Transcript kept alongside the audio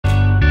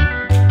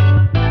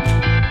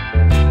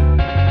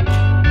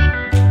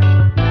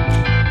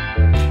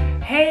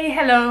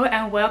Hello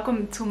and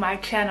welcome to my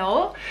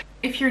channel.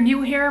 If you're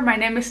new here, my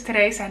name is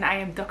Teresa and I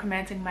am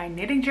documenting my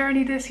knitting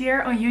journey this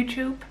year on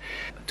YouTube.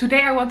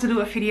 Today I want to do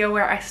a video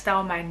where I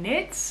style my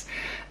knits.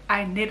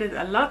 I knitted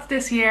a lot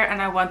this year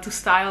and I want to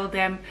style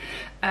them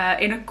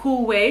in a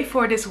cool way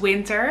for this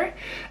winter.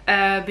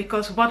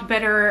 Because what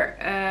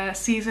better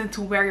season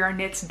to wear your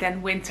knits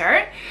than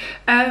winter.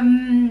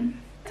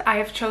 I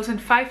have chosen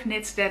 5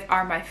 knits that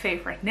are my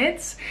favorite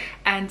knits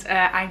and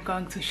I'm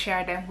going to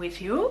share them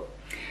with you.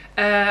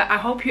 I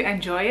hope you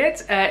enjoy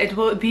it. It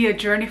will be a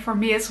journey for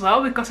me as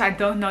well because I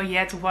don't know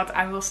yet what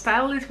I will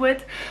style it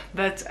with,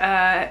 but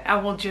I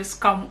will just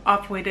come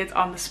up with it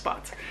on the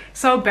spot.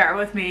 So bear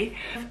with me.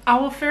 I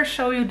will first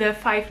show you the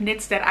 5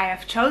 knits that I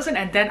have chosen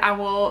and then I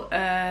will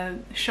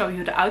show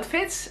you the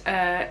outfits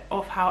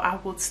of how I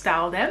would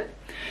style them.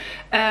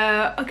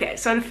 Okay,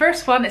 so the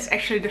first one is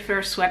actually the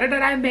first sweater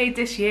that I made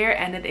this year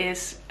and it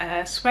is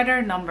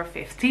sweater number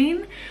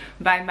 15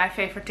 by My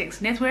Favorite Things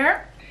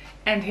Knitwear.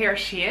 And here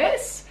she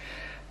is.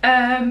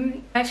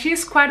 She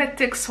is quite a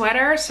thick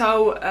sweater,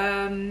 so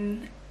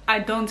I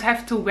don't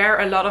have to wear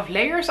a lot of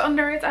layers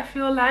under it, I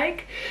feel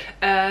like.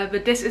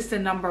 But this is the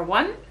number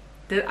 1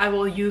 that I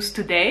will use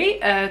today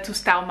to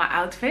style my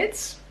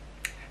outfits.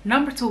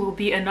 Number 2 will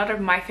be another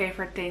My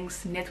Favorite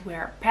Things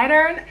knitwear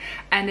pattern,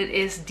 and it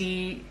is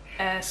the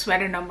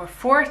sweater number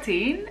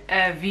 14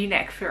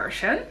 V-neck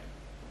version.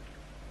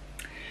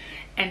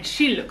 And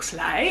she looks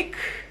like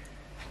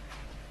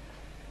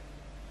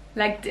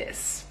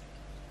this.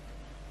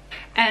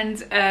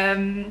 And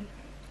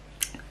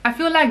I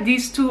feel like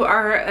these two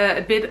are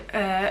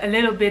a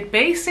little bit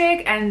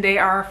basic and they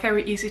are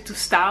very easy to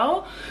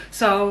style.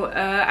 So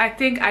I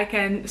think I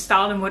can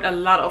style them with a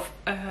lot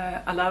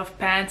of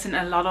pants and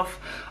a lot of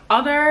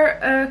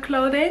other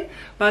clothing,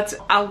 but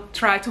I'll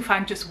try to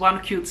find just one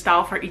cute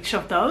style for each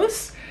of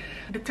those.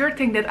 The third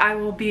thing that I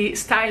will be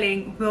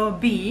styling will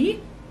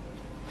be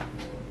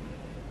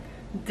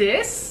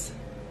this.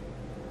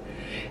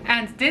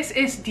 And this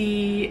is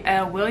the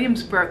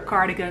Williamsburg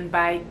cardigan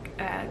by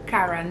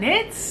Cara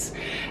Knits.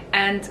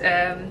 And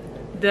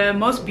the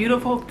most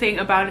beautiful thing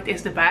about it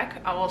is the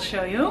back. I will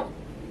show you.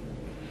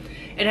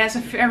 It has a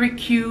very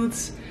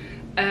cute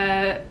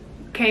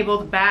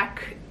cabled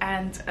back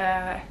and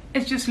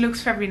it just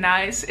looks very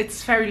nice.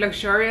 It's very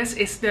luxurious.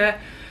 It's the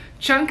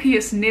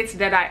chunkiest knit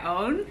that I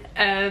own,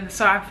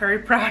 so I'm very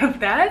proud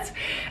of that.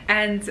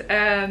 And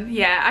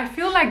yeah, I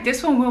feel like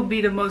this one will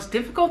be the most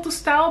difficult to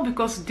style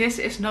because this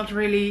is not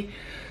really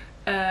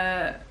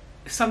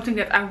something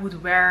that I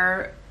would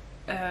wear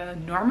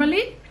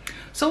normally.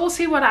 So we'll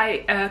see what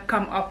I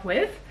come up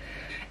with.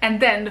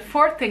 And then the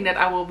fourth thing that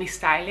I will be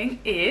styling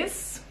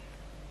is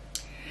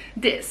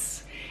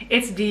this.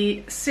 It's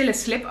the Sille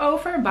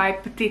slipover by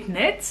Petite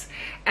Knit,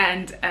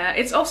 and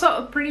it's also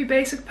a pretty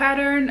basic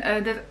pattern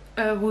that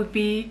would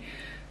be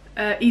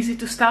easy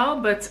to style,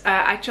 but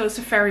I chose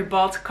a very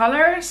bold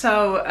color,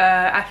 so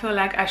I feel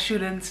like I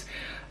shouldn't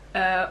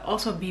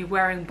also be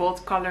wearing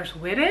bold colors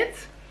with it.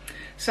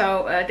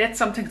 So that's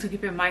something to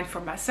keep in mind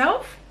for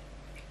myself.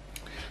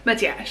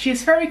 But yeah,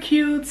 she's very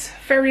cute,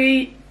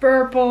 very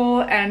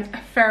purple and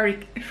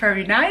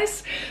very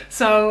nice.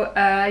 So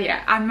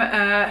yeah,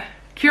 I'm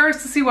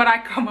curious to see what I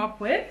come up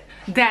with.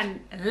 Then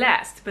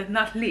last but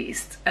not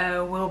least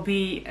will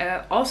be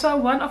also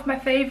one of my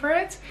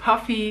favorite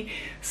puffy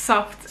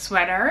soft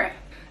sweater,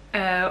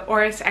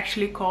 or it's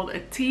actually called a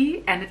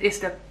tee, and it is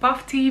the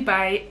puff tee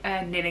by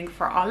Knitting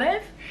for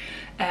Olive,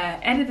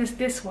 and it is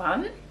this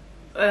one.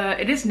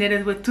 It is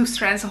knitted with 2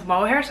 strands of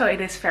mohair, so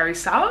it is very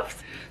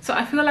soft. So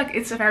I feel like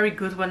it's a very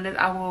good one that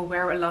I will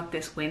wear a lot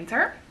this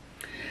winter.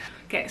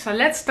 Okay, so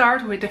let's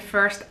start with the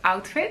first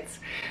outfit.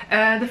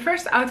 The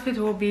first outfit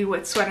will be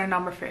with sweater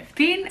number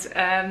 15.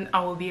 I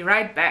will be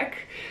right back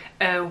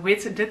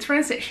with the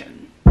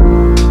transition.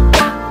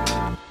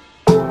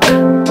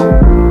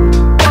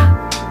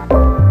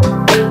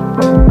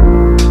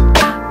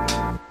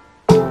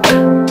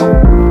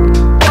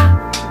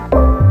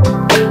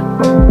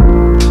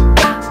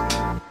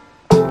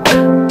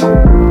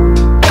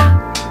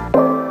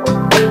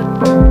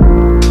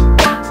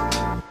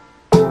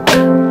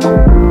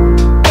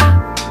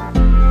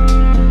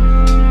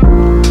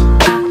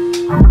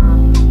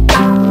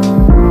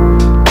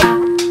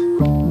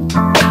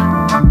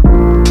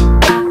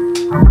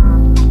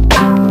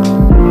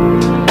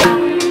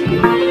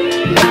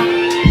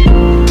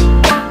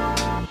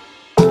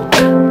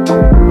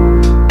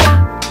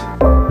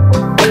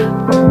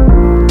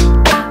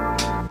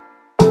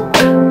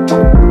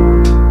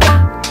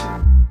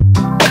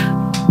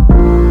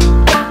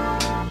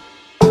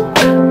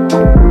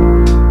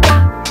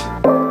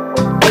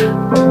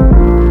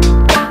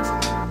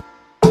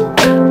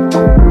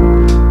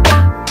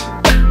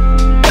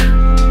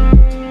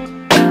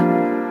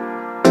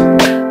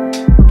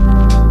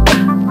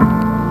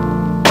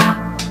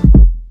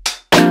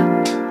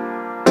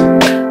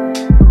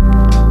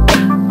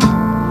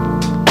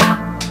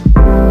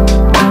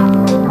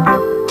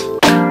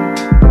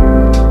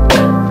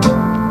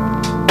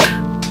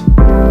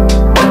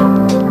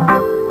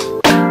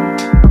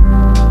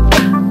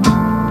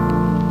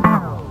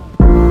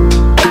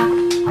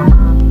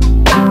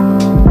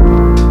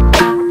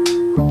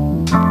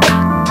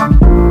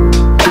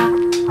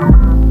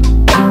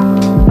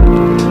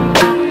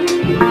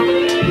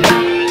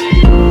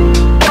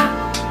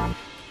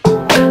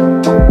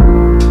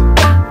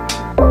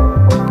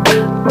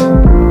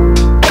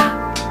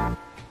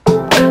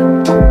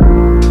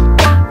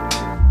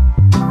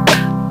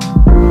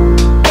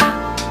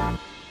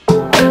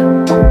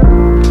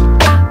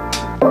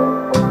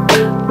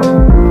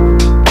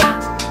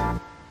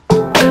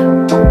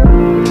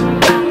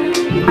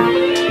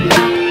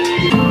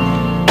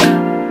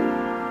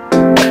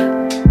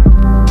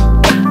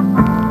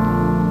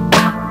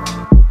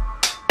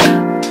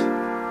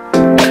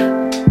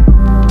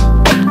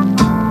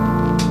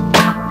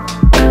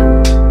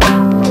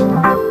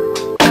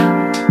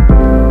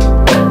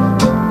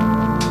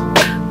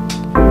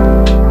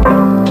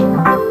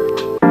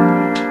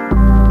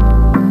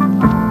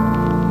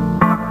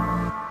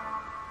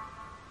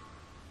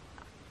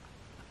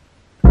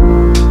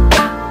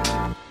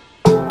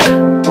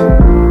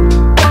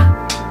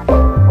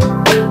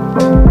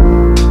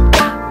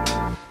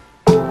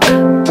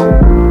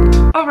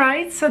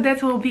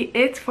 that will be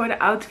it for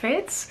the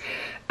outfits.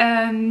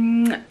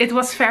 It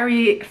was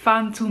very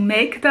fun to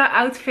make the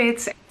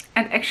outfits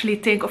and actually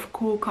think of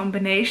cool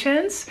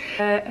combinations.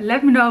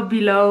 Let me know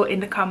below in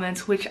the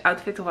comments which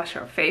outfit was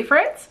your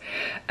favorite.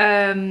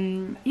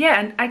 Yeah,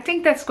 and I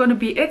think that's gonna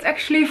be it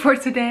actually for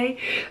today.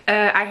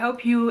 I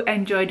hope you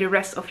enjoy the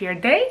rest of your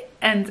day,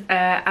 and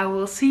I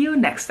will see you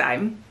next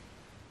time.